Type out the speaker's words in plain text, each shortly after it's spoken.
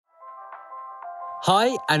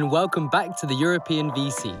Hi, and welcome back to the European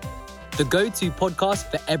VC, the go-to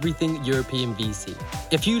podcast for everything European VC.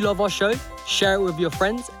 If you love our show, share it with your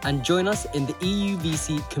friends and join us in the EU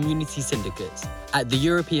VC community syndicates at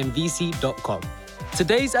theeuropeanvc.com.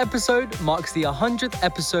 Today's episode marks the 100th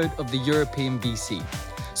episode of the European VC.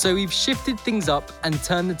 So we've shifted things up and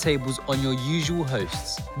turned the tables on your usual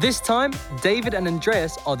hosts. This time, David and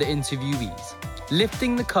Andreas are the interviewees,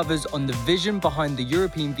 lifting the covers on the vision behind the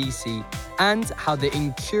European VC and how the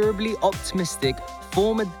incurably optimistic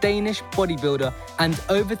former Danish bodybuilder and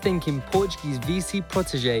overthinking Portuguese VC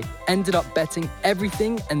protege ended up betting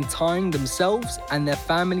everything and tying themselves and their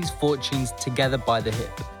family's fortunes together by the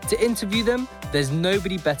hip. To interview them, there's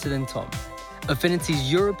nobody better than Tom,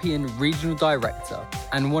 Affinity's European Regional Director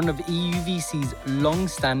and one of EUVC's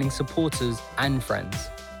long-standing supporters and friends.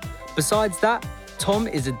 Besides that, Tom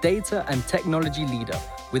is a data and technology leader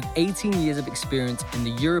with 18 years of experience in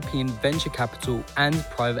the European venture capital and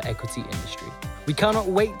private equity industry. We cannot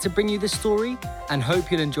wait to bring you this story and hope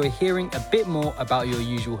you'll enjoy hearing a bit more about your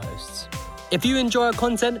usual hosts. If you enjoy our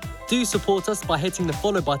content, do support us by hitting the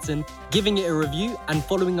follow button, giving it a review, and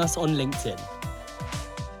following us on LinkedIn.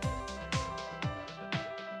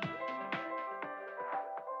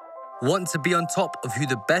 Want to be on top of who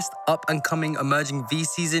the best up-and-coming emerging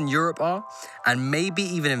VCs in Europe are, and maybe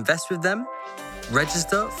even invest with them?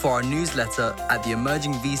 Register for our newsletter at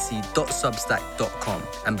theemergingvc.substack.com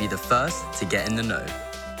and be the first to get in the know.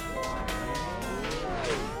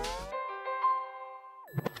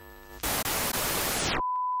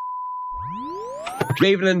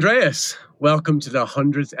 David and Andreas, welcome to the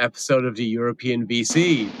 100th episode of the European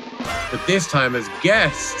VC. But this time as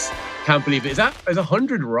guests. Can't believe it. Is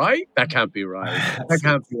 100 right? That can't be right. That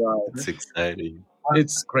can't be right. It's exciting.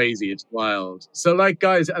 It's crazy. It's wild. So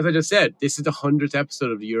guys, as I just said, this is the 100th episode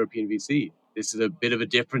of the European VC. This is a bit of a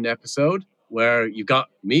different episode where you got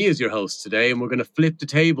me as your host today, and we're going to flip the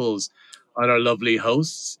tables on our lovely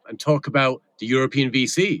hosts and talk about the European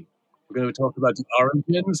VC. We're going to talk about the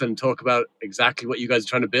origins and talk about exactly what you guys are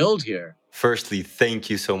trying to build here. Firstly, thank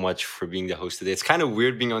you so much for being the host today. It's kind of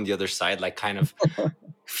weird being on the other side, kind of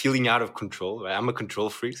feeling out of control. Right? I'm a control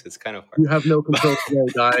freak, so it's kind of hard. You have no control today,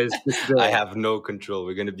 guys. I have no control.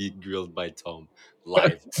 We're going to be grilled by Tom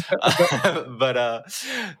live. But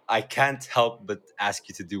I can't help but ask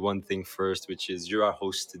you to do one thing first, which is you're our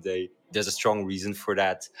host today. There's a strong reason for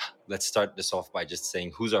that. Let's start this off by just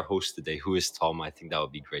saying, who's our host today? Who is Tom? I think that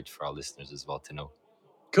would be great for our listeners as well to know.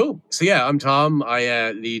 Cool. So I'm Tom.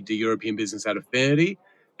 I lead the European business at Affinity.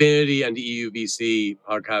 Affinity and the EUVC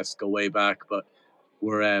podcasts go way back, but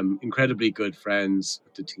we're incredibly good friends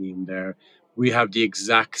with the team there. We have the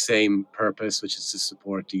exact same purpose, which is to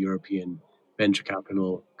support the European venture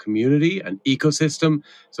capital community and ecosystem.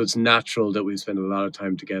 So it's natural that we spend a lot of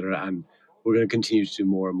time together, and we're going to continue to do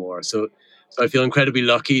more and more. So I feel incredibly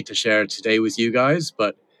lucky to share today with you guys,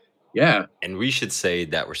 but yeah. And we should say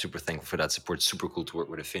that we're super thankful for that support. Super cool to work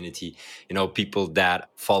with Affinity. People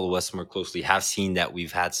that follow us more closely have seen that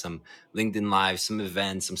we've had some LinkedIn Live, some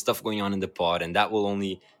events, some stuff going on in the pod, and that will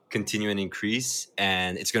only continue and increase.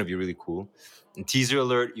 And it's going to be really cool. And teaser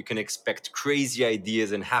alert, you can expect crazy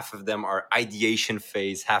ideas, and half of them are ideation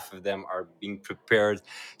phase, half of them are being prepared.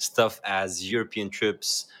 Stuff as European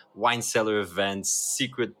trips, wine cellar events,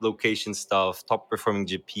 secret location stuff, top performing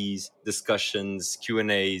GPs, discussions,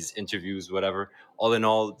 Q&As, interviews, whatever. All in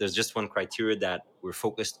all, there's just one criteria that we're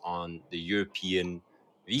focused on the European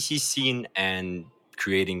VC scene and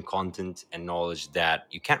creating content and knowledge that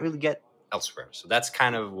you can't really get elsewhere. So that's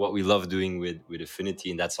kind of what we love doing with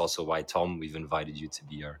Affinity. And that's also why, Tom, we've invited you to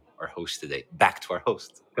be our host today. Back to our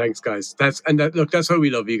host. Thanks, guys. That's why we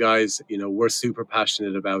love you guys. We're super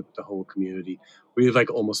passionate about the whole community. We have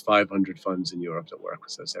almost 500 funds in Europe that work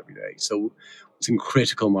with us every day. So it's a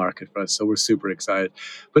critical market for us. So we're super excited.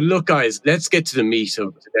 But look, guys, let's get to the meat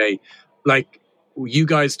of today. You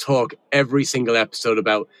guys talk every single episode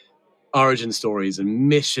about origin stories and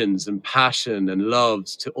missions and passion and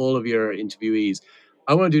loves to all of your interviewees.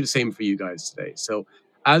 I want to do the same for you guys today. So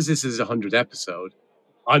as this is a 100th episode,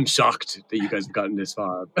 I'm shocked that you guys have gotten this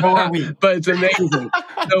far. But it's amazing.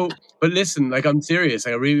 But listen, I'm serious.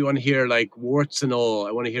 I really want to hear warts and all.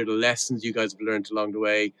 I want to hear the lessons you guys have learned along the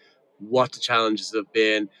way, what the challenges have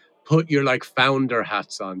been. Put your founder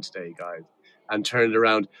hats on today, guys, and turn it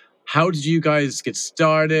around. How did you guys get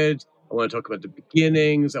started? I want to talk about the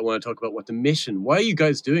beginnings. I want to talk about what the mission. Why are you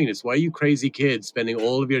guys doing this? Why are you crazy kids spending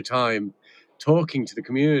all of your time talking to the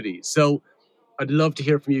community? So I'd love to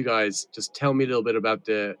hear from you guys. Just tell me a little bit about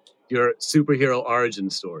your superhero origin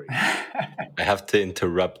story. I have to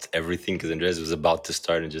interrupt everything because Andreas was about to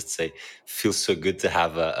start and just say, feels so good to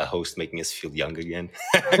have a host making us feel young again.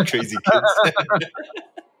 Crazy kids.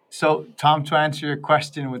 So, Tom, to answer your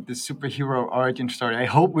question with the superhero origin story, I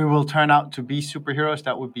hope we will turn out to be superheroes.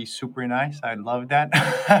 That would be super nice. I'd love that.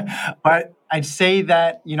 But I'd say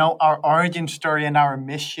that, our origin story and our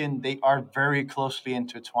mission, they are very closely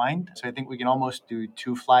intertwined. So I think we can almost do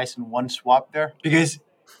two flies in one swap there. Because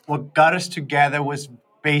what got us together was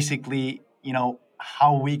basically,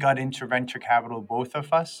 how we got into venture capital, both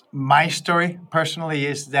of us. My story personally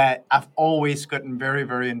is that I've always gotten very,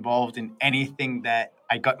 very involved in anything that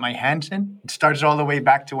I got my hands in. It started all the way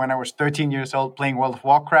back to when I was 13 years old playing World of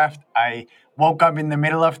Warcraft. I woke up in the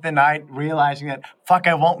middle of the night realizing that, fuck,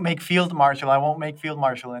 I won't make Field Marshal. I won't make Field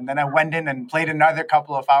Marshal. And then I went in and played another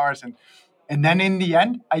couple of hours, and then in the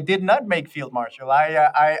end, I did not make Field Marshal.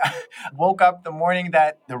 I woke up the morning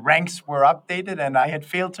that the ranks were updated and I had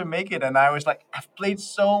failed to make it. And I was like, I've played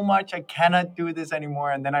so much, I cannot do this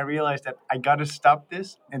anymore. And then I realized that I got to stop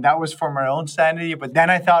this. And that was for my own sanity. But then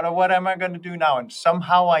I thought, oh, what am I going to do now? And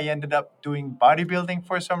somehow I ended up doing bodybuilding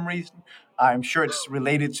for some reason. I'm sure it's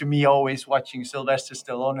related to me always watching Sylvester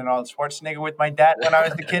Stallone and Arnold Schwarzenegger with my dad when I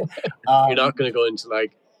was a kid. You're not going to go into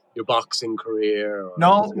like your boxing career or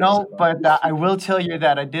No, but I will tell you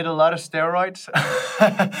that I did a lot of steroids.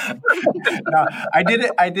 No,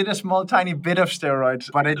 I did a small tiny bit of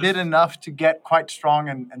steroids, but I did enough to get quite strong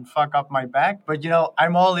and fuck up my back. But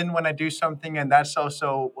I'm all in when I do something, and that's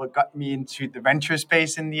also what got me into the venture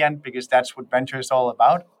space in the end, because that's what venture is all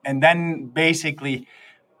about. And then basically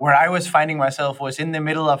where I was finding myself was in the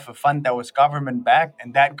middle of a fund that was government backed,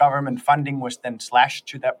 and that government funding was then slashed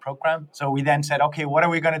to that program. So we then said, okay, what are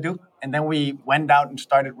we going to do? And then we went out and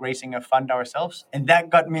started raising a fund ourselves. And that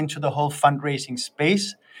got me into the whole fundraising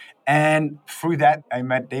space. And through that, I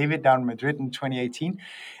met David down in Madrid in 2018.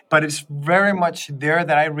 But it's very much there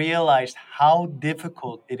that I realized how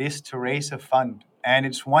difficult it is to raise a fund. And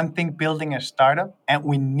it's one thing building a startup, and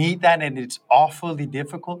we need that, and it's awfully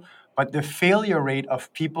difficult. But the failure rate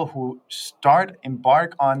of people who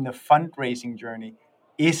embark on the fundraising journey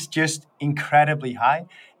is just incredibly high.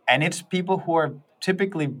 And it's people who are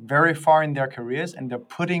typically very far in their careers and they're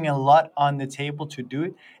putting a lot on the table to do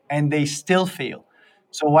it, and they still fail.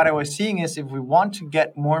 So what I was seeing is if we want to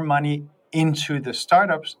get more money into the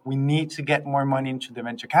startups, we need to get more money into the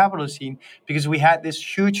venture capital scene, because we had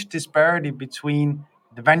this huge disparity between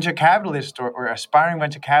the venture capitalist or aspiring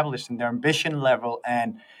venture capitalist and their ambition level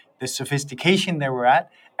and the sophistication they were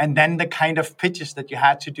at, and then the kind of pitches that you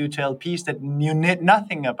had to do to LPs that knew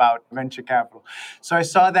nothing about venture capital. So I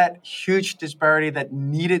saw that huge disparity that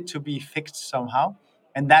needed to be fixed somehow.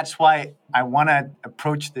 And that's why I want to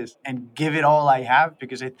approach this and give it all I have,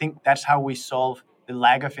 because I think that's how we solve the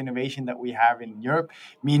lack of innovation that we have in Europe,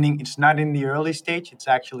 meaning it's not in the early stage, it's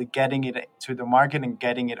actually getting it to the market and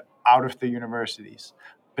getting it out of the universities.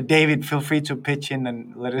 But David, feel free to pitch in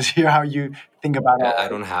and let us hear how you think about all I of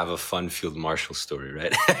don't it. have a fun Field Marshal story,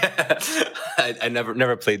 right? I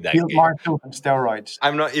never played that Field game. marshal and steroids.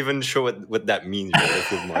 I'm not even sure what that means, right? A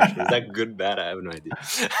Field Marshal. Is that good, bad? I have no idea.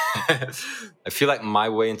 I feel like my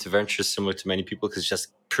way into venture is similar to many people because it's just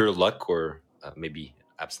pure luck or maybe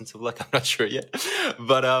absence of luck. I'm not sure yet.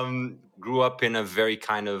 But grew up in a very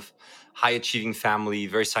kind of high achieving family,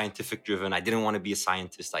 very scientific driven. I didn't want to be a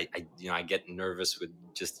scientist. I get nervous with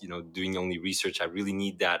just doing only research. I really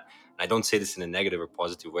need that. And I don't say this in a negative or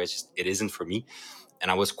positive way. It's just it isn't for me. And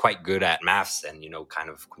I was quite good at maths and kind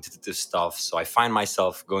of quantitative stuff. So I find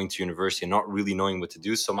myself going to university and not really knowing what to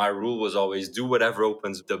do. So my rule was always do whatever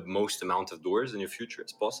opens the most amount of doors in your future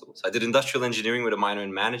as possible. So I did industrial engineering with a minor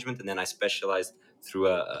in management, and then I specialized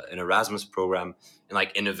through an Erasmus program in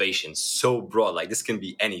like innovation. So broad, like this can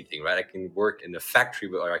be anything, right? I can work in a factory,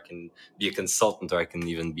 or I can be a consultant, or I can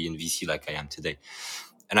even be in VC like I am today.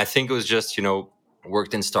 And I think it was just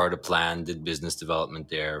worked in Startup Plan, did business development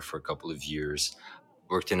there for a couple of years.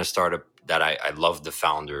 Worked in a startup that I loved the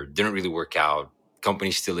founder, didn't really work out.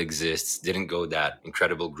 Company still exists, didn't go that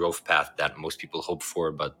incredible growth path that most people hope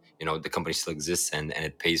for, but the company still exists and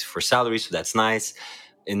it pays for salary, so that's nice.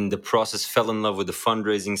 In the process, fell in love with the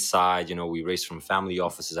fundraising side. We raised from family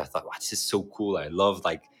offices. I thought, wow, this is so cool. I love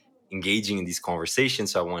like engaging in these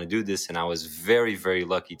conversations, so I want to do this. And I was very, very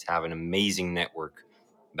lucky to have an amazing network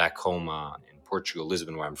back home in Portugal,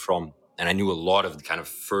 Lisbon, where I'm from. And I knew a lot of the kind of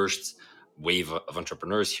first wave of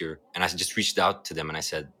entrepreneurs here. And I just reached out to them and I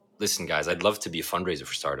said, listen, guys, I'd love to be a fundraiser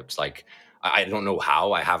for startups. Like, I don't know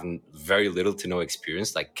how. I have very little to no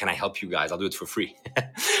experience. Like, can I help you guys? I'll do it for free.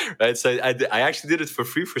 right? So I actually did it for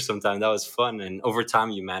free for some time. That was fun, and over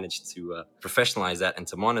time you managed to professionalize that and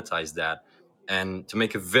to monetize that. And to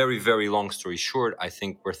make a very, very long story short, I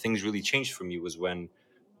think where things really changed for me was when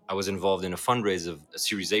I was involved in a fundraise of a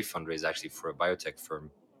Series A fundraise actually for a biotech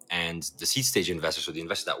firm. And the seed stage investors, or the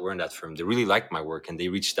investors that were in that firm, they really liked my work and they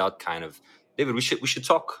reached out kind of, David, we should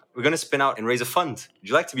talk. We're gonna spin out and raise a fund. Would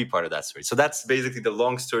you like to be part of that story? So that's basically the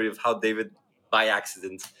long story of how David by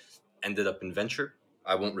accident ended up in venture.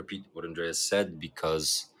 I won't repeat what Andreas said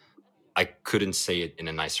because I couldn't say it in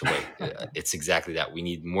a nicer way. It's exactly that. We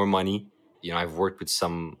need more money. I've worked with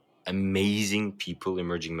some amazing people,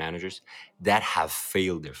 emerging managers that have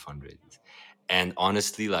failed their fundraisers. And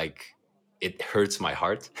honestly, like, it hurts my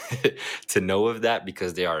heart to know of that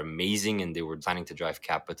because they are amazing and they were planning to drive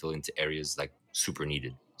capital into areas like super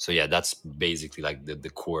needed. So yeah, that's basically like the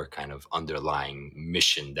core kind of underlying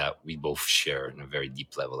mission that we both share in a very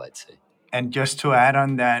deep level, I'd say. And just to add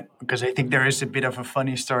on that, because I think there is a bit of a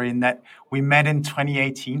funny story in that we met in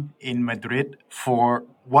 2018 in Madrid for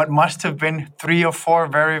what must have been 3 or 4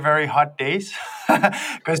 very, very hot days.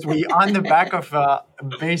 Because we, on the back of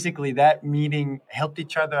basically that meeting, helped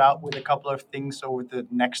each other out with a couple of things over the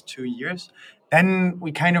next 2 years. Then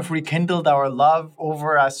we kind of rekindled our love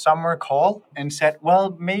over a summer call and said,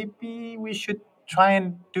 well, maybe we should try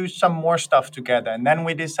and do some more stuff together. And then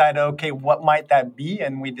we decided, okay, what might that be?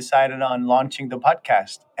 And we decided on launching the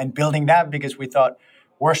podcast and building that because we thought,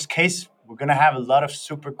 worst case, we're going to have a lot of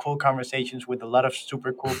super cool conversations with a lot of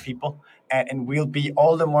super cool people, and we'll be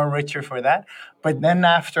all the more richer for that. But then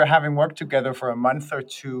after having worked together for a month or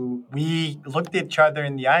two, we looked at each other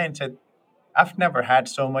in the eye and said, I've never had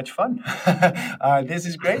so much fun. This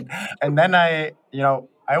is great. And then I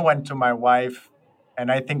went to my wife, and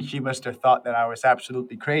I think she must have thought that I was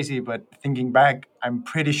absolutely crazy. But thinking back, I'm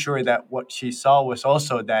pretty sure that what she saw was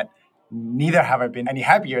also that neither have I been any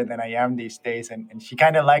happier than I am these days. And she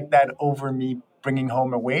kind of liked that over me bringing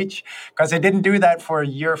home a wage because I didn't do that for a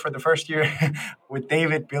year, for the first year with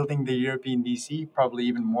David building the European DC, probably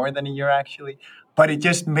even more than a year actually. But it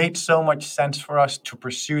just made so much sense for us to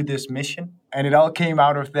pursue this mission. And it all came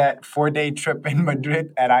out of that 4-day trip in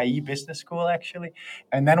Madrid at IE Business School, actually.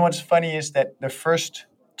 And then what's funny is that the first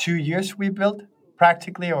 2 years we built,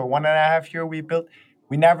 practically, or 1.5 year we built,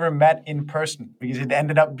 we never met in person because it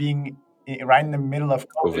ended up being right in the middle of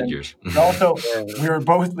COVID. COVID And years. also, we were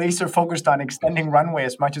both laser focused on extending runway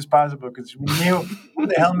as much as possible because we knew who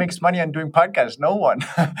the hell makes money on doing podcasts? No one.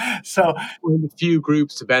 So One of the few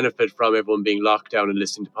groups to benefit from everyone being locked down and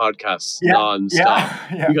listening to podcasts yeah, non-stop.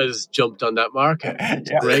 yeah. You guys jumped on that market.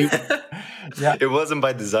 It's Yeah. great. Yeah. It wasn't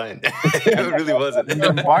by design. It really wasn't. We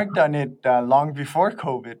embarked on it long before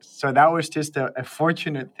COVID. So that was just a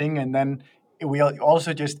fortunate thing. And then we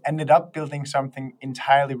also just ended up building something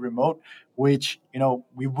entirely remote, which,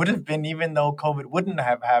 we would have been even though COVID wouldn't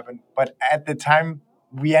have happened. But at the time,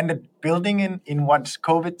 we ended building in what's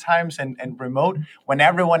COVID times and remote when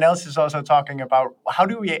everyone else is also talking about how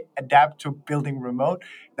do we adapt to building remote.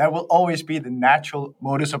 That will always be the natural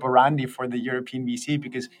modus operandi for the European VC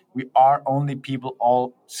because we are only people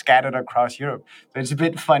all scattered across Europe. So it's a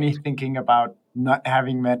bit funny thinking about not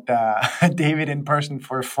having met David in person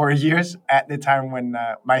for 4 years at the time when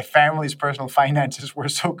my family's personal finances were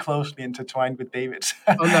so closely intertwined with David's.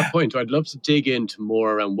 On that point, I'd love to dig into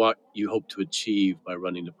more around what you hope to achieve by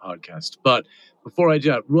running the podcast. But before I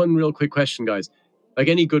do that, one real quick question, guys. Like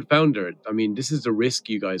any good founder, I mean, this is the risk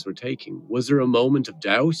you guys were taking. Was there a moment of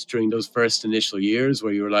doubt during those first initial years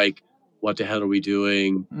where you were like, what the hell are we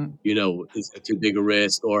doing? Is it too big a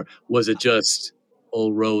risk? Or was it just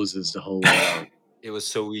all roses the whole way on? It was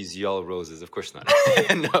so easy, all roses. Of course not.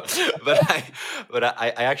 No, but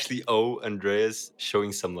I actually owe Andreas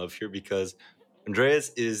showing some love here because Andreas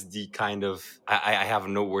is the kind of I have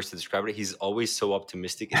no words to describe it. He's always so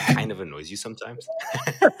optimistic. It kind of annoys you sometimes.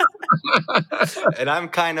 And I'm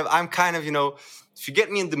kind of, if you get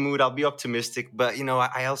me in the mood, I'll be optimistic. But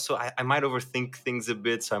I also I might overthink things a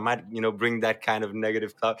bit, so I might bring that kind of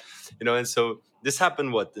negative cloud, And so this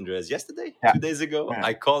happened Andreas, yesterday, Yeah. 2 days ago. Yeah.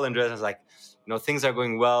 I called Andreas. I was like, things are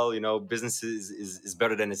going well. Business is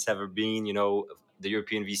better than it's ever been. The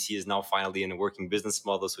European VC is now finally in a working business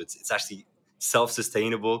model, so it's actually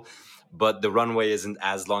self-sustainable. But the runway isn't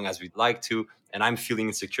as long as we'd like to, and I'm feeling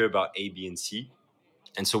insecure about A, B, and C.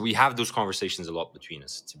 And so we have those conversations a lot between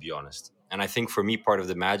us, to be honest. And I think for me, part of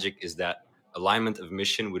the magic is that alignment of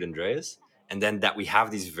mission with Andreas, and then that we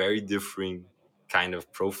have these very differing kind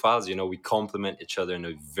of profiles. We complement each other in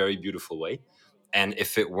a very beautiful way. And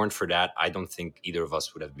if it weren't for that, I don't think either of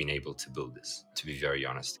us would have been able to build this, to be very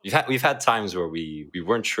honest. We've had times where we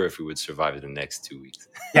weren't sure if we would survive the next 2 weeks.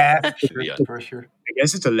 Yeah, To be honest. for sure.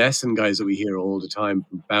 guess it's a lesson, guys, that we hear all the time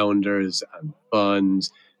from founders and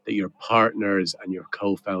funds, that your partners and your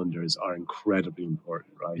co-founders are incredibly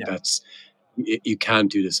important, right? Yeah. That's you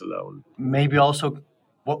can't do this alone. Maybe also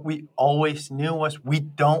what we always knew was we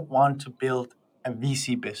don't want to build a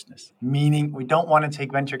VC business, meaning we don't want to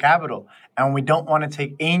take venture capital and we don't want to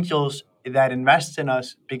take angels that invest in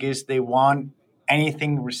us because they want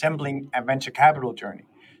anything resembling a venture capital journey,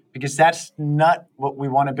 because that's not what we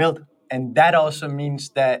want to build. And that also means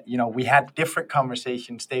that, we had different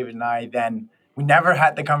conversations, David and I, then we never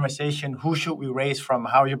had the conversation, who should we raise from,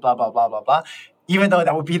 how you blah, blah, blah, blah, blah, even though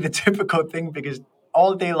that would be the typical thing, because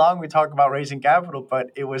all day long we talk about raising capital,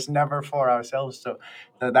 but it was never for ourselves. So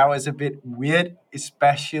that was a bit weird,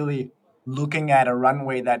 especially looking at a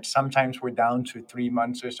runway that sometimes we're down to 3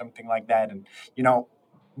 months or something like that. And,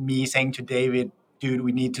 me saying to David, dude,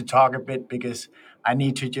 we need to talk a bit because I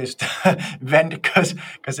need to just vent because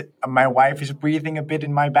my wife is breathing a bit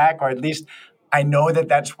in my back, or at least I know that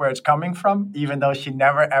that's where it's coming from, even though she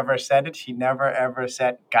never ever said it. She never ever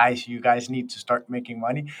said, guys, you guys need to start making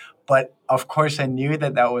money. But of course, I knew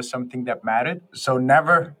that that was something that mattered. So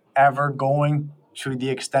never ever going to the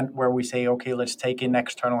extent where we say, okay, let's take in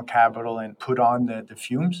external capital and put on the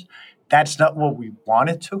fumes. That's not what we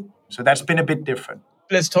wanted to. So that's been a bit different.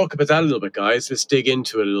 Let's talk about that a little bit, guys. Let's dig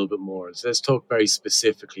into it a little bit more. So let's talk very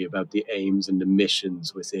specifically about the aims and the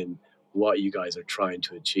missions within what you guys are trying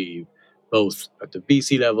to achieve, both at the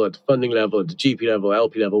VC level, at the funding level, at the GP level,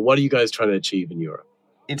 LP level. What are you guys trying to achieve in Europe?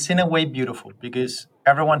 It's in a way beautiful because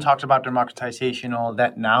everyone talks about democratization, all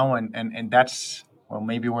that now, and that's, well,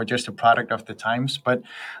 maybe we're just a product of the times, but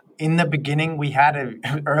in the beginning we had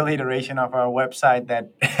an early iteration of our website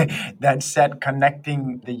that that said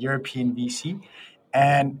connecting the European VC,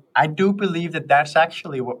 and I do believe that that's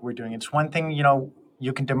actually what we're doing. It's one thing,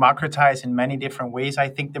 you can democratize in many different ways. I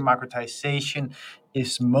think democratization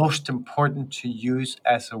is most important to use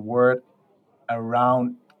as a word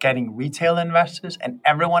around getting retail investors and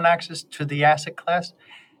everyone access to the asset class.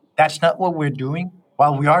 That's not what we're doing.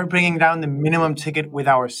 While we are bringing down the minimum ticket with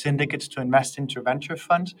our syndicates to invest into venture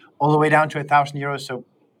funds, all the way down to €1,000, so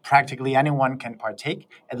practically anyone can partake,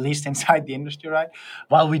 at least inside the industry, right?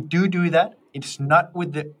 While we do that, it's not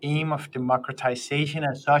with the aim of democratization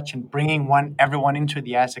as such and bringing everyone into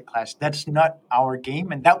the asset class. That's not our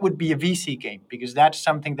game, and that would be a VC game because that's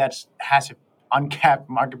something that has uncapped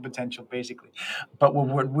market potential, basically. But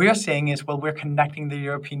what we're saying is, well, we're connecting the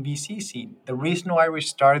European VC scene. The reason why we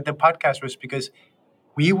started the podcast was because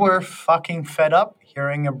we were fucking fed up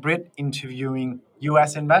hearing a Brit interviewing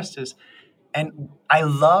US investors. And I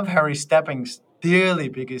love Harry Steppings dearly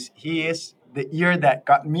because he is the ear that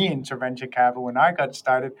got me into venture capital when I got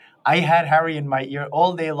started. I had Harry in my ear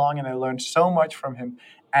all day long and I learned so much from him.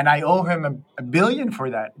 And I owe him a billion for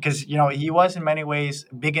that because, he was in many ways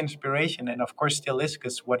a big inspiration and of course still is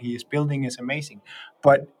because what he is building is amazing.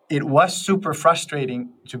 But it was super frustrating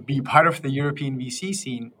to be part of the European VC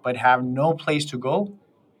scene, but have no place to go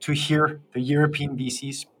to hear the European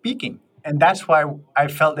VC speaking. And that's why I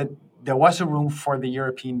felt that there was a room for the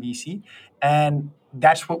European VC. And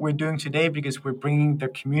that's what we're doing today because we're bringing the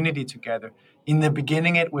community together. In the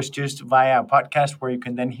beginning, it was just via a podcast where you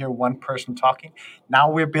can then hear one person talking. Now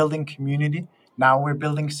we're building community. Now we're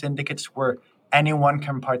building syndicates where anyone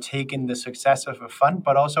can partake in the success of a fund,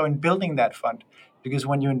 but also in building that fund. Because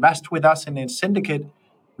when you invest with us in a syndicate,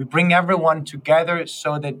 we bring everyone together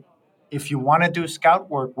so that if you want to do scout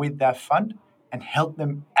work with that fund and help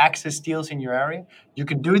them access deals in your area, you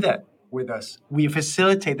can do that with us. We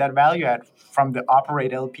facilitate that value add from the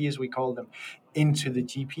operate LP, as we call them, into the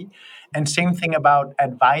GP. And same thing about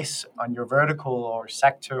advice on your vertical or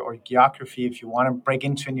sector or geography. If you want to break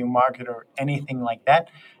into a new market or anything like that,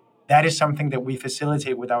 that is something that we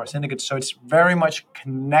facilitate with our syndicates. So it's very much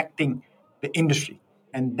connecting the industry.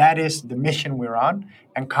 And that is the mission we're on.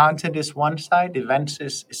 And content is one side, events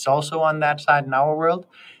is also on that side in our world.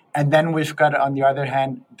 And then we've got, on the other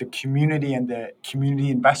hand, the community and the community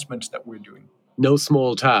investments that we're doing. No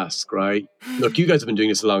small task, right? Look, you guys have been doing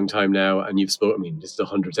this a long time now, and you've spoken. I mean, this is the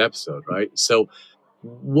 100th episode, right? So,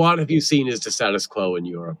 what have you seen as the status quo in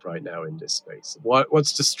Europe right now in this space?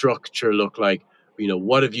 What's the structure look like?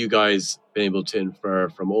 What have you guys been able to infer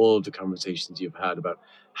from all of the conversations you've had about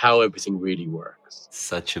how everything really works?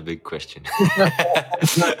 Such a big question.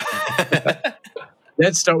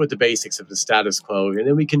 Let's start with the basics of the status quo, and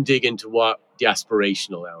then we can dig into what the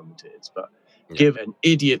aspirational element is. But give an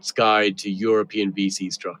idiot's guide to European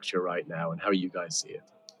VC structure right now and how you guys see it.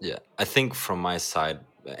 Yeah, I think from my side,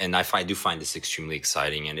 and I do find this extremely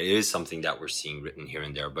exciting, and it is something that we're seeing written here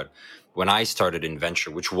and there. But when I started in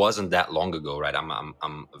venture, which wasn't that long ago, right? I'm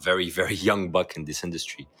a very very young buck in this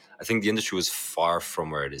industry. I think the industry was far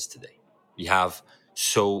from where it is today. We have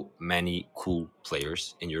so many cool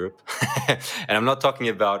players in Europe, and I'm not talking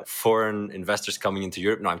about foreign investors coming into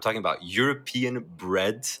Europe. No, I'm talking about European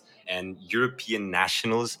bred and European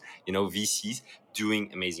nationals, VCs doing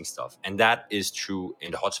amazing stuff. And that is true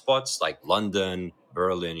in the hotspots like London,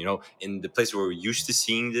 Berlin, in the place where we're used to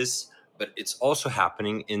seeing this. But it's also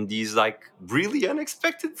happening in these like really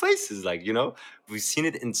unexpected places. Like, we've seen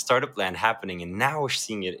it in startup land happening, and now we're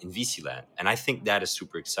seeing it in VC land. And I think that is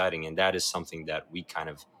super exciting. And that is something that we kind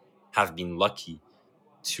of have been lucky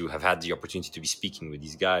to have had the opportunity to be speaking with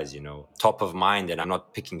these guys, top of mind. And I'm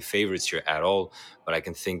not picking favorites here at all, but I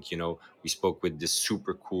can think, we spoke with this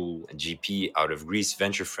super cool GP out of Greece,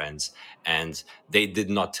 Venture Friends, and they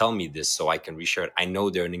did not tell me this, so I can reshare it. I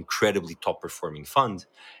know they're an incredibly top performing fund,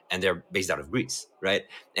 and they're based out of Greece, right?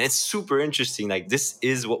 And it's super interesting. Like, this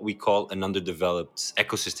is what we call an underdeveloped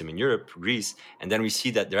ecosystem in Europe, Greece. And then we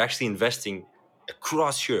see that they're actually investing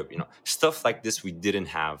across Europe, stuff like this we didn't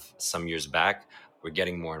have some years back. We're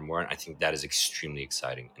getting more and more, and I think that is extremely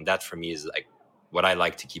exciting. And that for me is like what I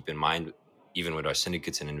like to keep in mind, even with our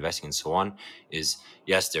syndicates and investing and so on, is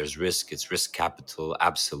yes, there's risk, it's risk capital,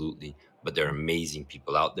 absolutely, but there are amazing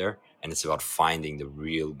people out there, and it's about finding the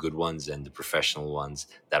real good ones and the professional ones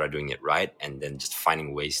that are doing it right, and then just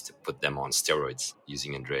finding ways to put them on steroids,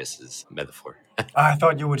 using Andreas's metaphor. I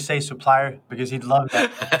thought you would say supplier because he'd love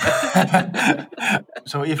that.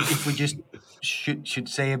 So if we just should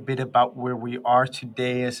say a bit about where we are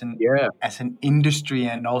today Yeah. as an industry,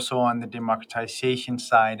 and also on the democratization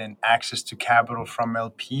side and access to capital from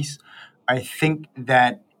LPs, I think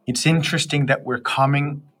that it's interesting that we're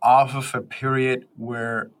coming off of a period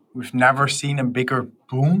where we've never seen a bigger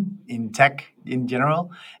boom in tech in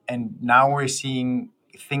general, and now we're seeing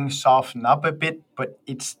things soften up a bit, but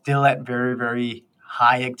it's still at very, very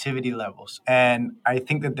high activity levels. And I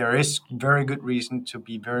think that there is very good reason to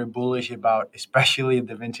be very bullish about, especially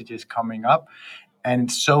the vintages coming up. And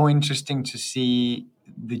it's so interesting to see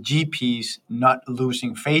the GPs not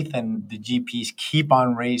losing faith, and the GPs keep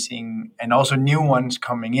on raising, and also new ones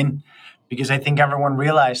coming in. Because I think everyone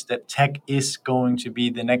realized that tech is going to be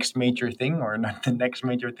the next major thing, or not the next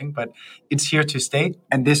major thing, but it's here to stay.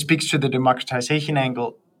 And this speaks to the democratization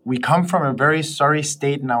angle. We come from a very sorry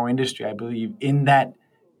state in our industry, I believe, in that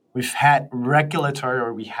we've had regulatory,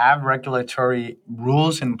 or we have regulatory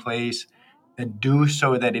rules in place that do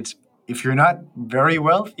so that it's, if you're not very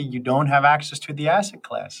wealthy, you don't have access to the asset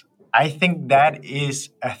class. I think that is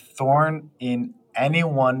a thorn in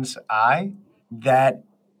anyone's eye, that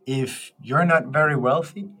if you're not very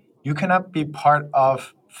wealthy, you cannot be part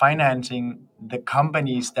of financing the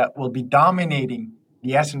companies that will be dominating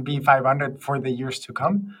the S&P 500 for the years to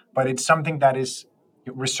come, but it's something that is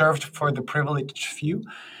reserved for the privileged few.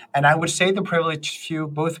 And I would say the privileged few,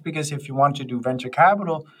 both because if you want to do venture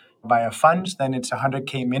capital via funds, then it's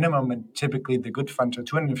 100K minimum, and typically the good funds are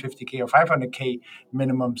 250K or 500K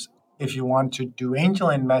minimums. If you want to do angel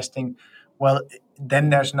investing, well, then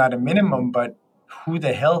there's not a minimum, but who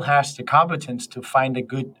the hell has the competence to find a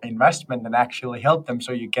good investment and actually help them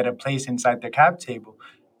so you get a place inside the cap table?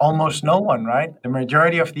 Almost no one, right? The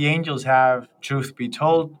majority of the angels have, truth be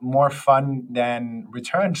told, more fun than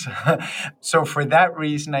returns. So, for that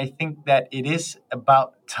reason, I think that it is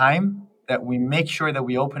about time that we make sure that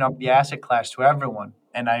we open up the asset class to everyone.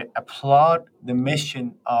 And I applaud the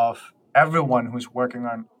mission of everyone who's working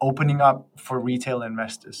on opening up for retail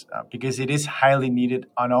investors, because it is highly needed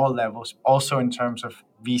on all levels, also in terms of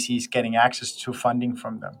VCs getting access to funding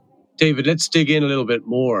from them. David, let's dig in a little bit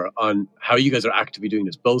more on how you guys are actively doing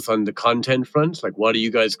this, both on the content front, like what are you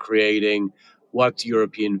guys creating? What's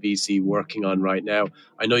European VC working on right now?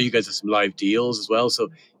 I know you guys have some live deals as well. So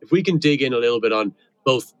if we can dig in a little bit on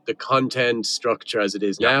both the content structure as it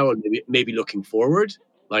is Yeah. now, and maybe looking forward,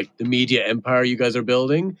 like the media empire you guys are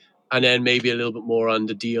building, and then maybe a little bit more on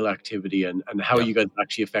the deal activity and how Yeah. you guys are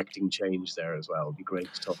actually affecting change there as well. It'd be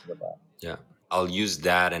great to talk about that. Yeah. I'll use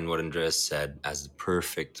that and what Andreas said as the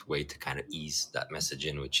perfect way to kind of ease that message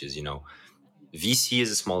in, which is, VC is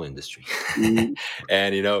a small industry. Mm.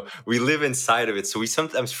 And, we live inside of it. So we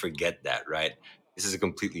sometimes forget that, right? This is a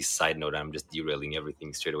completely side note. I'm just derailing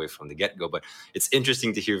everything straight away from the get go. But it's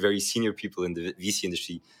interesting to hear very senior people in the VC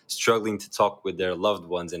industry struggling to talk with their loved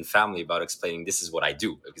ones and family about explaining this is what I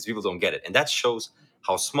do, because people don't get it. And that shows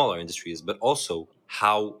how small our industry is, but also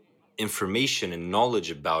how information and knowledge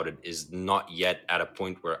about it is not yet at a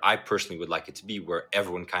point where I personally would like it to be, where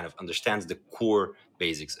everyone kind of understands the core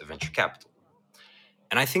basics of venture capital.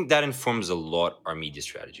 And I think that informs a lot our media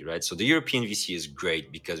strategy, right? So the European VC is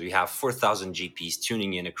great because we have 4,000 GPs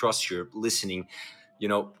tuning in across Europe, listening.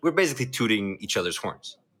 We're basically tooting each other's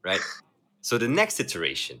horns, right? So the next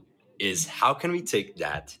iteration is, how can we take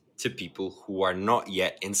that to people who are not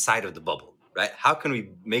yet inside of the bubble, right? How can we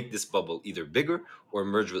make this bubble either bigger or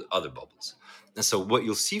merge with other bubbles? And so what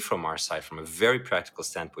you'll see from our side, from a very practical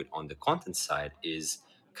standpoint on the content side, is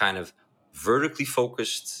kind of vertically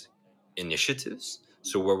focused initiatives.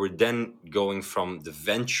 So where we're then going from the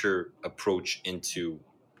venture approach into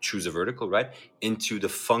choose a vertical, right? Into the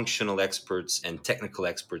functional experts and technical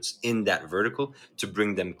experts in that vertical to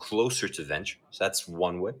bring them closer to venture. So that's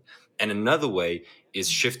one way. And another way is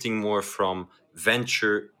shifting more from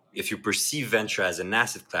venture. If you perceive venture as an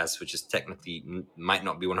asset class, which is technically might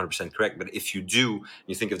not be 100% correct, but if you do,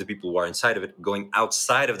 you think of the people who are inside of it, going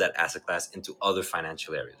outside of that asset class into other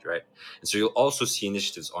financial areas, right? And so you'll also see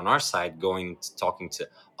initiatives on our side going to talking to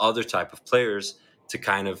other type of players to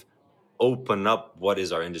kind of open up what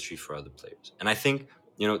is our industry for other players. And I think,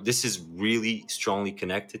 this is really strongly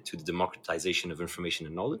connected to the democratization of information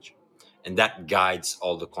and knowledge. And that guides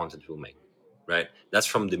all the content we'll make, right? That's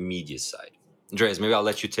from the media side. Andreas, maybe I'll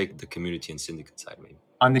let you take the community and syndicate side, maybe.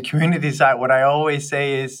 On the community side, what I always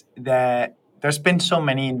say is that there's been so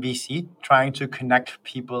many in VC trying to connect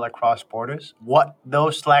people across borders. What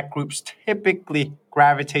those Slack groups typically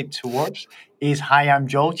gravitate towards is "Hi, I'm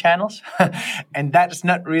Joe" channels, and that's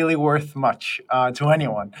not really worth much to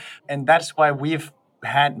anyone. And that's why we've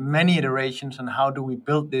had many iterations on how do we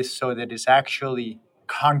build this so that it's actually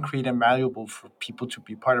concrete and valuable for people to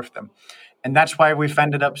be part of them. And that's why we've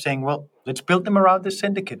ended up saying, well, let's build them around the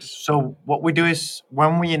syndicates. So what we do is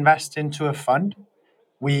when we invest into a fund,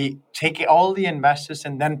 we take all the investors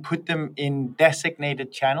and then put them in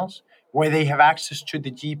designated channels where they have access to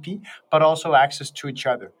the GP, but also access to each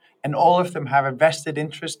other. And all of them have a vested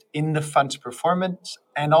interest in the fund's performance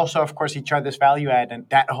and also, of course, each other's value add and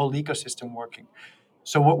that whole ecosystem working.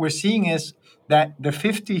 So what we're seeing is that the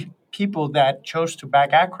 50 people that chose to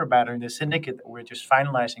back Acrobat in the syndicate that we're just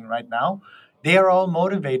finalizing right now, they are all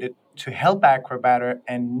motivated to help Acrobat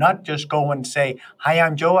and not just go and say, "Hi,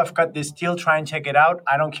 I'm Joe. I've got this deal. Try and check it out.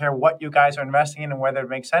 I don't care what you guys are investing in and whether it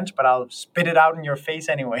makes sense, but I'll spit it out in your face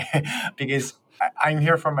anyway because I'm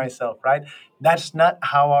here for myself," right? That's not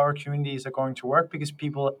how our communities are going to work because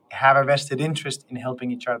people have a vested interest in helping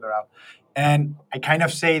each other out. And I kind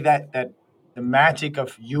of say that the magic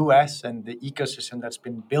of US and the ecosystem that's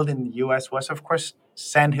been built in the US was, of course,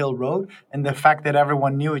 Sand Hill Road and the fact that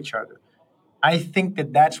everyone knew each other. I think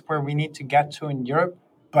that that's where we need to get to in Europe,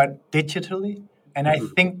 but digitally. And I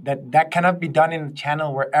think that that cannot be done in a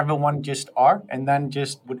channel where everyone just are and then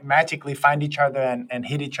just would magically find each other and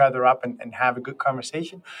hit each other up and have a good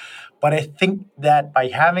conversation. But I think that by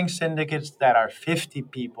having syndicates that are 50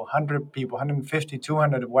 people, 100 people, 150,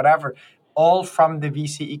 200, whatever, all from the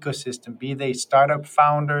VC ecosystem, be they startup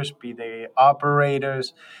founders, be they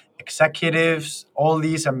operators, executives, all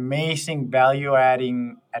these amazing value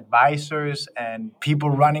adding advisors and people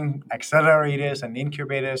running accelerators and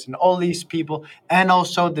incubators and all these people, and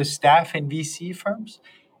also the staff in VC firms,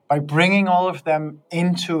 by bringing all of them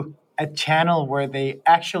into a channel where they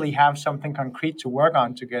actually have something concrete to work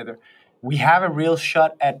on together, we have a real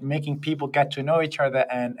shot at making people get to know each other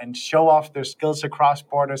and show off their skills across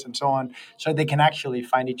borders and so on, so they can actually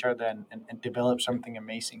find each other and develop something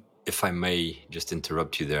amazing. If I may just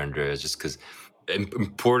interrupt you there, Andreas, just because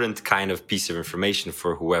important kind of piece of information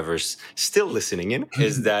for whoever's still listening in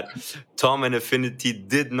is that Tom and Affinity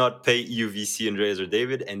did not pay UVC, Andreas or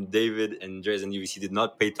David, and David, Andreas, and UVC did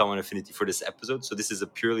not pay Tom and Affinity for this episode. So this is a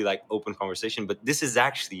purely like open conversation, but this is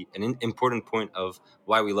actually an important point of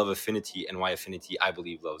why we love Affinity and why Affinity, I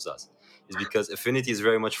believe, loves us, is because Affinity is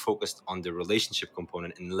very much focused on the relationship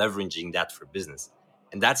component and leveraging that for business.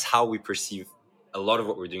 And that's how we perceive a lot of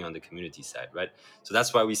what we're doing on the community side, right? So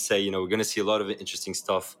that's why we say, we're going to see a lot of interesting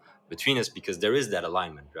stuff between us because there is that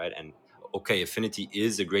alignment, right? And okay, Affinity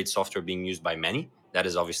is a great software being used by many. That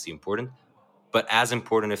is obviously important. But as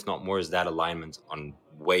important, if not more, is that alignment on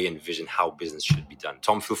way and vision how business should be done.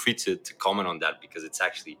 Tom, feel free to comment on that because it's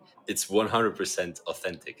 100%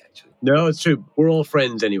 authentic, actually. No, it's true. We're all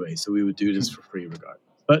friends anyway, so we would do this for free regardless.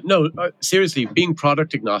 But no, seriously, being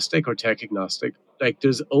product agnostic or tech agnostic, like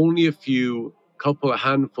there's only a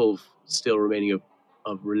handful still remaining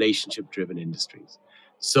of relationship driven industries.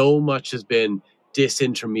 So much has been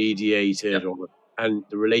disintermediated and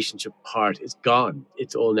the relationship part is gone.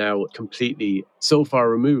 It's all now completely so far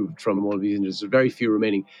removed from all of these industries. There's very few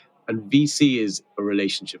remaining. And VC is a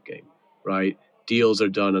relationship game, right? Deals are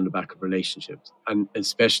done on the back of relationships, and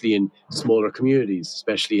especially in smaller communities,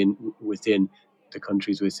 especially within the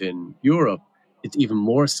countries within Europe, it's even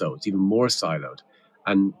more so. It's even more siloed.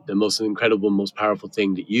 And the most incredible, most powerful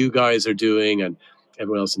thing that you guys are doing and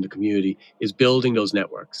everyone else in the community is building those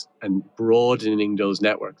networks and broadening those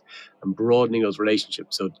networks and broadening those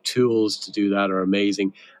relationships. So tools to do that are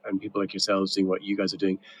amazing, and people like yourselves doing what you guys are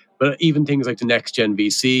doing. But even things like the next gen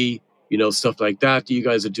VC, stuff like that you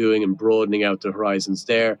guys are doing and broadening out the horizons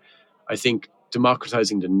there. I think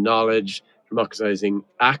democratizing the knowledge, democratizing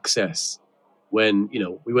access when,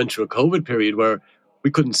 we went through a COVID period where we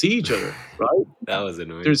couldn't see each other, right? That was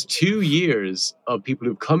annoying. There's 2 years of people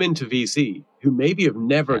who've come into VC who maybe have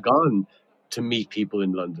never gone to meet people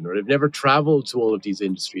in London, or they've never traveled to all of these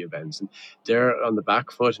industry events, and they're on the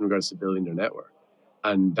back foot in regards to building their network.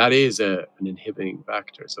 And that is an inhibiting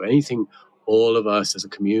factor. So anything all of us as a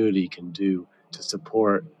community can do to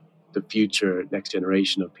support the future next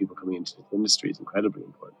generation of people coming into this industry is incredibly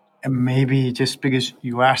important. And maybe just because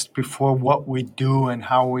you asked before what we do and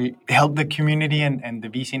how we help the community and the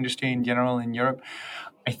VC industry in general in Europe,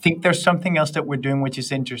 I think there's something else that we're doing which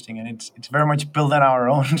is interesting, and it's very much built on our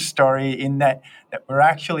own story in that we're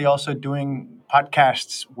actually also doing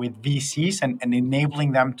podcasts with VCs and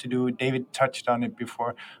enabling them to do. David touched on it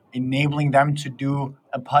before, enabling them to do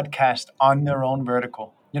a podcast on their own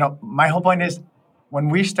vertical. My whole point is, when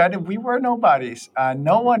we started, we were nobodies.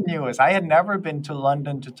 No one knew us. I had never been to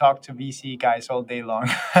London to talk to VC guys all day long.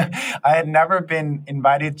 I had never been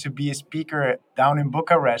invited to be a speaker down in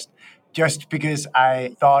Bucharest just because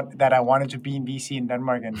I thought that I wanted to be in VC in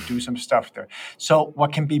Denmark and do some stuff there. So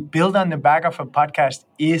what can be built on the back of a podcast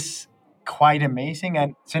is quite amazing.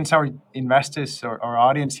 And since our investors or our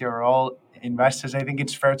audience here are all investors, I think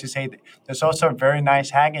it's fair to say that there's also a very nice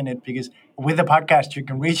hack in it, because with a podcast, you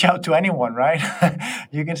can reach out to anyone, right?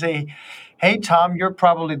 You can say, hey, Tom, you're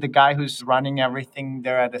probably the guy who's running everything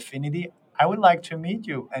there at Affinity. I would like to meet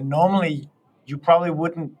you. And normally you probably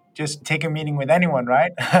wouldn't just take a meeting with anyone,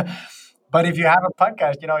 right? But if you have a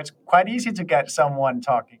podcast, it's quite easy to get someone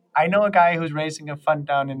talking. I know a guy who's raising a fund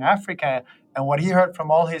down in Africa, and what he heard from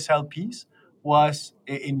all his LPs was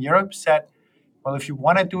in Europe said, well, if you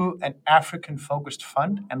want to do an African focused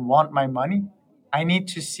fund and want my money, I need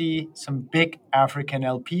to see some big African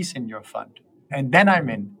LPs in your fund. And then I'm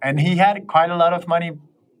in. And he had quite a lot of money,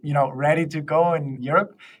 ready to go in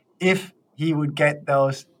Europe if he would get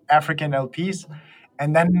those African LPs.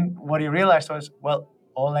 And then what he realized was, well,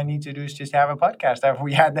 all I need to do is just have a podcast after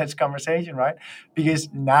we had this conversation, right? Because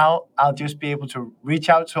now I'll just be able to reach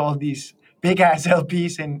out to all these big ass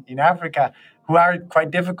LPs in Africa who are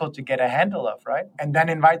quite difficult to get a handle of, right? And then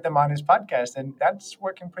invite them on his podcast. And that's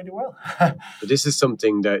working pretty well. But this is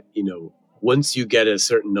something that, once you get a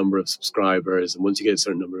certain number of subscribers and once you get a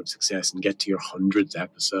certain number of success and get to your 100th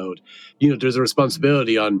episode, there's a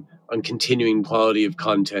responsibility on continuing quality of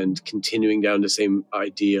content, continuing down the same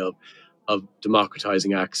idea of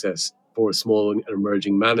democratizing access for small and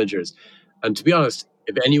emerging managers. And to be honest,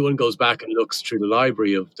 if anyone goes back and looks through the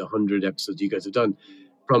library of the 100 episodes you guys have done,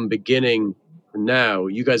 from beginning to now,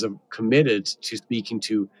 you guys are committed to speaking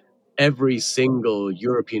to every single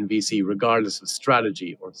European VC, regardless of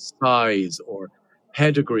strategy or size or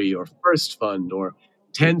pedigree or first fund or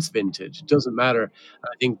 10th vintage. It doesn't matter.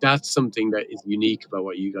 I think that's something that is unique about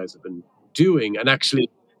what you guys have been doing. And actually,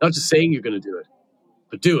 not just saying you're going to do it,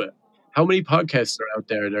 but do it. How many podcasts are out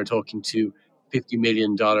there that are talking to $50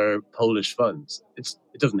 million Polish funds? It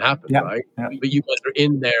doesn't happen, right? Yeah. But you guys are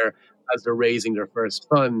in there as they're raising their first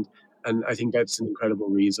fund. And I think that's an incredible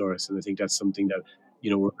resource. And I think that's something that,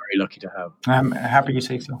 we're very lucky to have. I'm happy you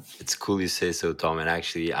say so. It's cool you say so, Tom. And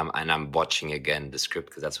actually, I'm watching again the script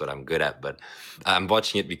because that's what I'm good at. But I'm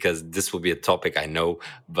watching it because this will be a topic I know.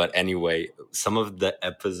 But anyway, some of the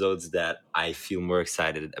episodes that I feel more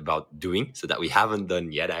excited about doing, so that we haven't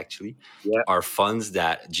done yet, actually, are funds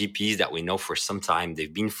that GPs that we know for some time.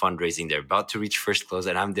 They've been fundraising. They're about to reach first close.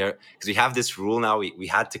 And I'm there because we have this rule now. We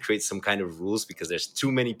had to create some kind of rules because there's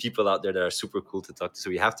too many people out there that are super cool to talk to. So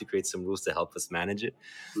we have to create some rules to help us manage it.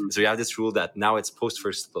 So we have this rule that now it's post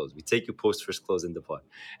first close. We take you post first close in the pod.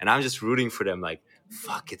 And I'm just rooting for them like,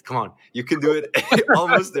 fuck it, come on. You can do it.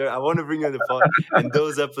 Almost there. I want to bring you in the pod. And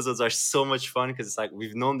those episodes are so much fun because it's like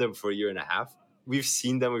we've known them for a year and a half. We've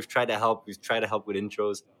seen them. We've tried to help. We've tried to help with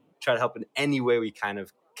intros. Try to help in any way we kind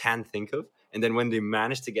of can think of. And then when they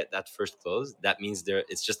manage to get that first close, that means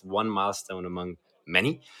it's just one milestone among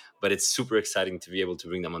many. But it's super exciting to be able to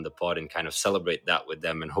bring them on the pod and kind of celebrate that with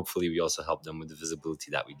them. And hopefully we also help them with the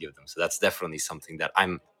visibility that we give them. So that's definitely something that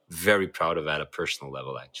I'm very proud of at a personal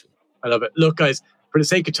level, actually. I love it. Look, guys, for the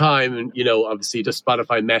sake of time and, obviously the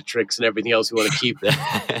Spotify metrics and everything else, we want to keep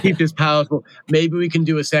this palatable. Maybe we can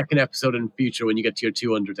do a second episode in the future when you get to your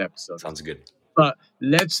 200th episode. Sounds good. But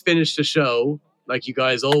let's finish the show like you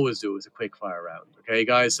guys always do with a quick fire round. Okay,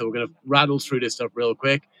 guys? So we're going to rattle through this stuff real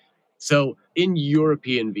quick. So in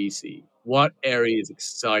European VC, what areas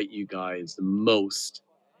excite you guys the most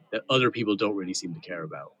that other people don't really seem to care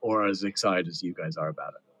about or are as excited as you guys are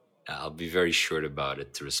about it? I'll be very short about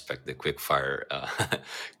it to respect the quickfire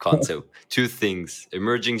concept. Two things.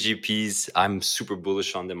 Emerging GPs, I'm super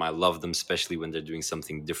bullish on them. I love them, especially when they're doing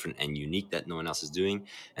something different and unique that no one else is doing.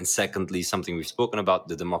 And secondly, something we've spoken about,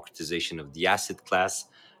 the democratization of the asset class,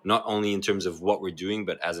 not only in terms of what we're doing,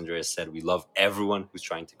 but as Andreas said, we love everyone who's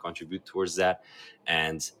trying to contribute towards that.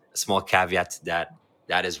 And a small caveat to that,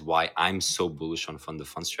 that is why I'm so bullish on fund of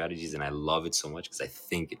fund strategies. And I love it so much because I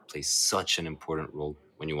think it plays such an important role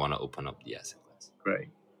when you want to open up the asset class.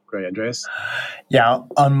 Great, Andreas. Yeah,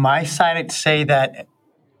 on my side, I'd say that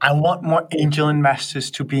I want more angel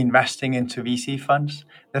investors to be investing into VC funds.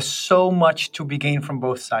 There's so much to be gained from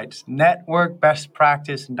both sides. Network, best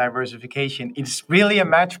practice, and diversification. It's really a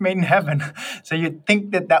match made in heaven. So you'd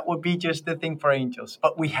think that that would be just the thing for angels,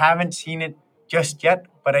 but we haven't seen it just yet.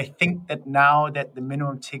 But I think that now that the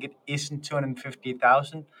minimum ticket isn't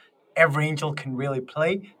 250,000, every angel can really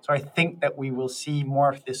play. So I think that we will see more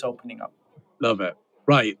of this opening up. Love it.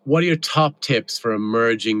 Right. What are your top tips for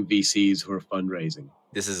emerging VCs who are fundraising?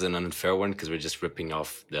 This is an unfair one because we're just ripping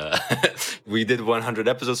off the. We did 100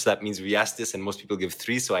 episodes, so that means we asked this, and most people give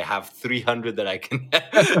 3. So I have 300 that I can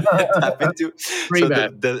tap into. Free So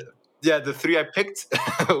bet. the 3 I picked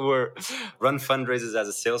were run fundraisers as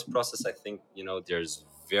a sales process. I think there's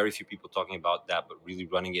very few people talking about that, but really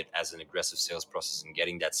running it as an aggressive sales process and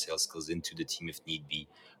getting that sales skills into the team if need be,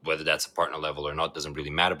 whether that's a partner level or not, doesn't really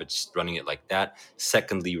matter, but just running it like that.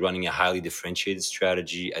 Secondly, running a highly differentiated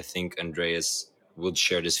strategy. I think Andreas would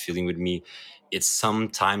share this feeling with me. It's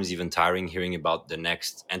sometimes even tiring hearing about the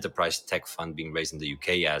next enterprise tech fund being raised in the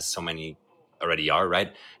UK, as so many already are,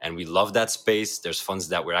 right? And we love that space. There's funds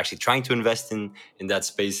that we're actually trying to invest in that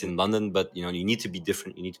space in London, but you need to be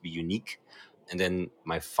different, you need to be unique. And then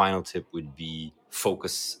my final tip would be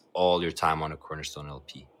focus all your time on a cornerstone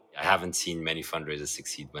LP. I haven't seen many fundraisers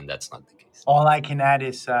succeed when that's not the case. All I can add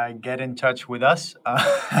is get in touch with us.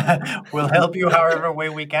 We'll help you however way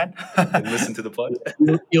we can. And listen to the pod.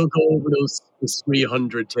 You'll go over those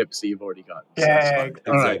 300 tips that you've already got. So Yeah,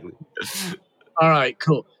 exactly. All right,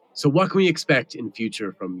 cool. So what can we expect in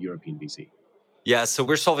future from European VC? Yeah, so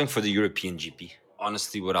we're solving for the European GP.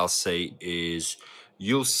 Honestly, what I'll say is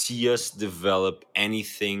you'll see us develop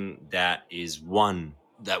anything that is one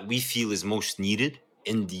that we feel is most needed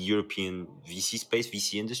in the European VC space,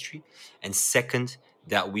 VC industry, and second,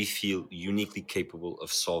 that we feel uniquely capable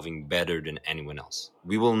of solving better than anyone else.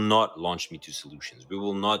 We will not launch Me Too solutions. We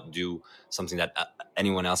will not do something that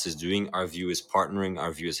anyone else is doing. Our view is partnering.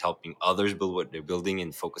 Our view is helping others build what they're building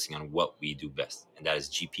and focusing on what we do best. And that is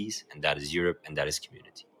GPs, and that is Europe, and that is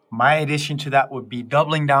community. My addition to that would be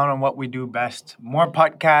doubling down on what we do best. More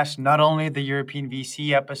podcasts, not only the European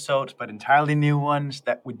VC episodes, but entirely new ones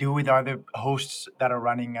that we do with other hosts that are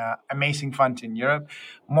running amazing funds in Europe.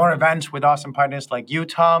 More events with awesome partners like you,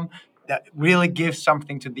 Tom, that really gives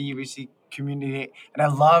something to the VC community. And I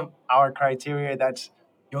love our criteria that's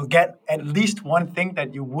you'll get at least one thing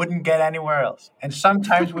that you wouldn't get anywhere else. And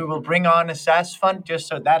sometimes we will bring on a SaaS fund just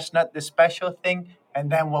so that's not the special thing. And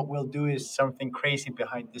then what we'll do is something crazy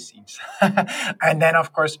behind the scenes. And then,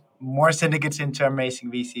 of course, more syndicates into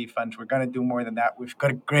amazing VC funds. We're going to do more than that. We've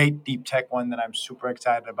got a great deep tech one that I'm super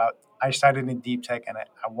excited about. I started in deep tech and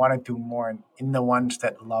I want to do more in the ones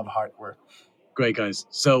that love hardware. Great, guys.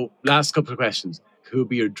 So last couple of questions. Who would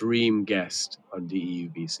be your dream guest on the EU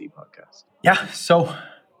VC podcast? Yeah, so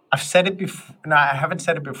I've said it before. No, I haven't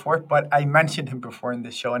said it before, but I mentioned him before in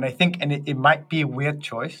the show, and I think, and it might be a weird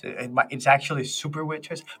choice. It's actually a super weird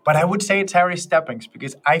choice, but I would say it's Harry Steppings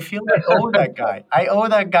because I feel I owe that guy. I owe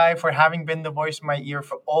that guy for having been the voice in my ear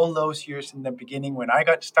for all those years in the beginning when I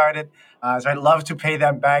got started. So I'd love to pay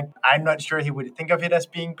that back. I'm not sure he would think of it as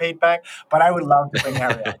being paid back, but I would love to bring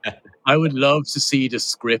Harry on. I would love to see the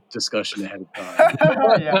script discussion ahead of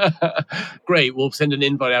time. Yeah. Great. We'll send an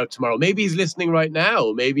invite out tomorrow. Maybe he's listening right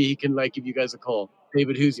now. Maybe he can give you guys a call.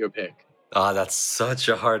 David, who's your pick? That's such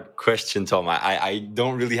a hard question, Tom. I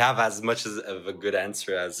don't really have as much of a good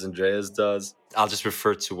answer as Andreas does. I'll just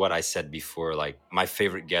refer to what I said before. Like, my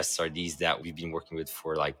favorite guests are these that we've been working with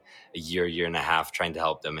for like a year and a half, trying to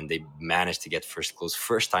help them, and they managed to get first close,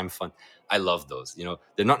 first time fun. I love those.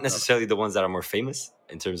 They're not necessarily the ones that are more famous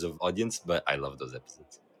in terms of audience, but I love those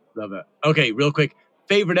episodes. Love it. Okay, real quick.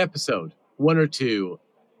 Favorite episode, 1 or 2?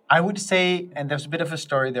 I would say, and there's a bit of a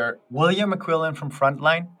story there, William McQuillan from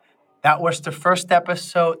Frontline. That was the first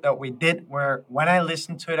episode that we did where when I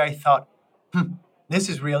listened to it, I thought, this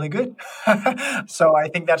is really good. So I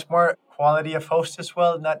think that's more quality of host as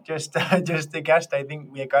well, not just just the guest. I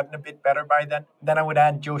think we have gotten a bit better by then. Then I would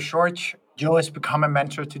add Joe Shorch. Joe has become a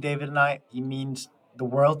mentor to David and I. He means the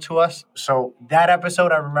world to us. So that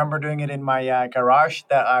episode, I remember doing it in my garage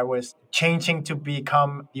that I was changing to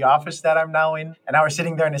become the office that I'm now in. And I was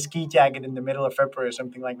sitting there in a ski jacket in the middle of February or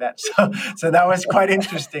something like that. So that was quite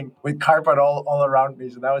interesting with carpet all around me.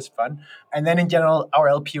 So that was fun. And then in general, our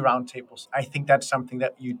LP roundtables. I think that's something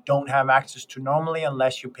that you don't have access to normally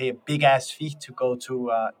unless you pay a big ass fee to go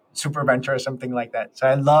to Superventure or something like that. So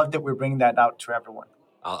I love that we're bringing that out to everyone.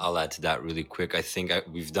 I'll add to that really quick. I think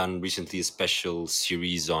we've done recently a special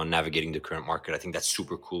series on navigating the current market. I think that's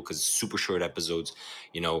super cool because it's super short episodes.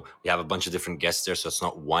 We have a bunch of different guests there, so it's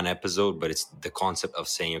not one episode, but it's the concept of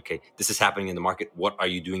saying, okay, this is happening in the market. What are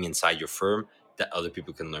you doing inside your firm that other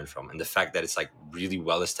people can learn from? And the fact that it's like really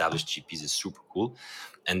well-established GPs is super cool.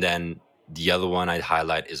 And then the other one I'd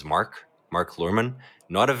highlight is Mark Lorman.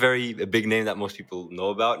 Not a big name that most people know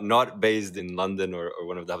about, not based in London or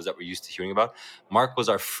one of the hubs that we're used to hearing about. Mark was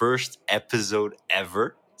our first episode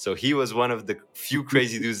ever. So he was one of the few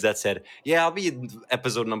crazy dudes that said, yeah, I'll be in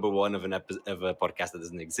episode number 1 of a podcast that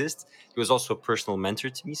doesn't exist. He was also a personal mentor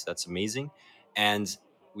to me, so that's amazing. And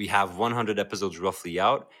we have 100 episodes roughly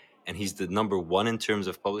out, and he's the number 1 in terms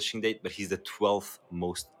of publishing date, but he's the 12th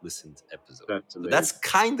most listened episode. That's amazing. So that's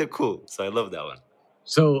kind of cool. So I love that one.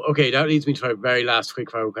 So, okay, that leads me to our very last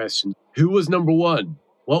quick-fire question. Who was number 1?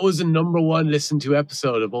 What was the number 1 listened to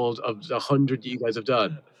episode of all of the 100 you guys have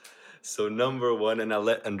done? So number 1, and I'll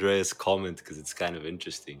let Andreas comment because it's kind of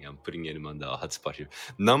interesting. I'm putting him on the hotspot here.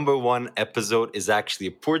 Number 1 episode is actually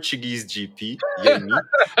a Portuguese GP. Me. Hang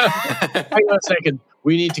on a second.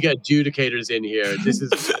 We need to get adjudicators in here. This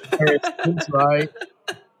is right.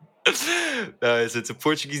 So it's a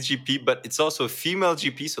Portuguese GP, but it's also a female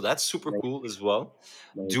GP, so that's super cool as well.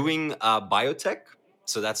 Doing biotech,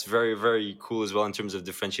 so that's very, very cool as well in terms of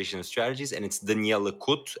differentiation of strategies. And it's Daniela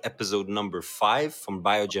Couto, episode number 5 from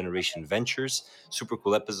Biogeneration Ventures. Super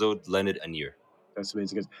cool episode, Leonard Anir. That's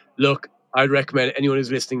amazing. Look, I'd recommend anyone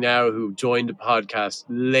who's listening now who joined the podcast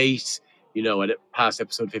late, at past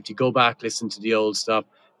episode 50, go back, listen to the old stuff.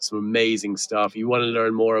 Some amazing stuff. You want to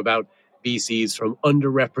learn more about VCs from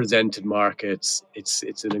underrepresented markets. It's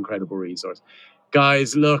an incredible resource.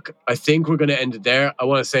 Guys, look, I think we're going to end it there. I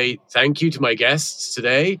want to say thank you to my guests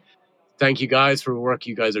today. Thank you guys for the work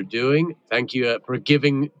you guys are doing. Thank you for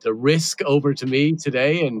giving the risk over to me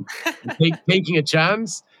today and taking a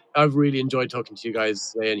chance. I've really enjoyed talking to you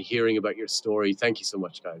guys today and hearing about your story. Thank you so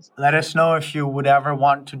much, guys. Let us know if you would ever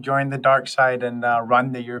want to join the dark side and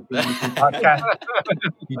run the European VC podcast.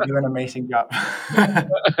 You do an amazing job.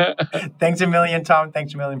 Thanks a million, Tom.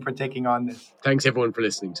 Thanks a million for taking on this. Thanks, everyone, for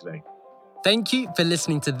listening today. Thank you for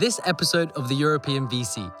listening to this episode of the European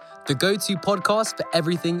VC, the go-to podcast for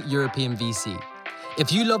everything European VC.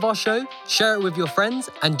 If you love our show, share it with your friends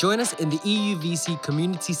and join us in the EU VC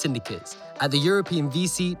community syndicates at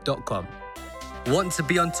theeuropeanvc.com. Want to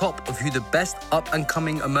be on top of who the best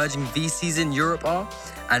up-and-coming emerging VCs in Europe are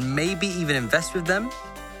and maybe even invest with them?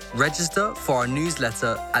 Register for our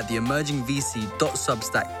newsletter at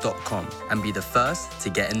theemergingvc.substack.com and be the first to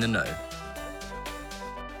get in the know.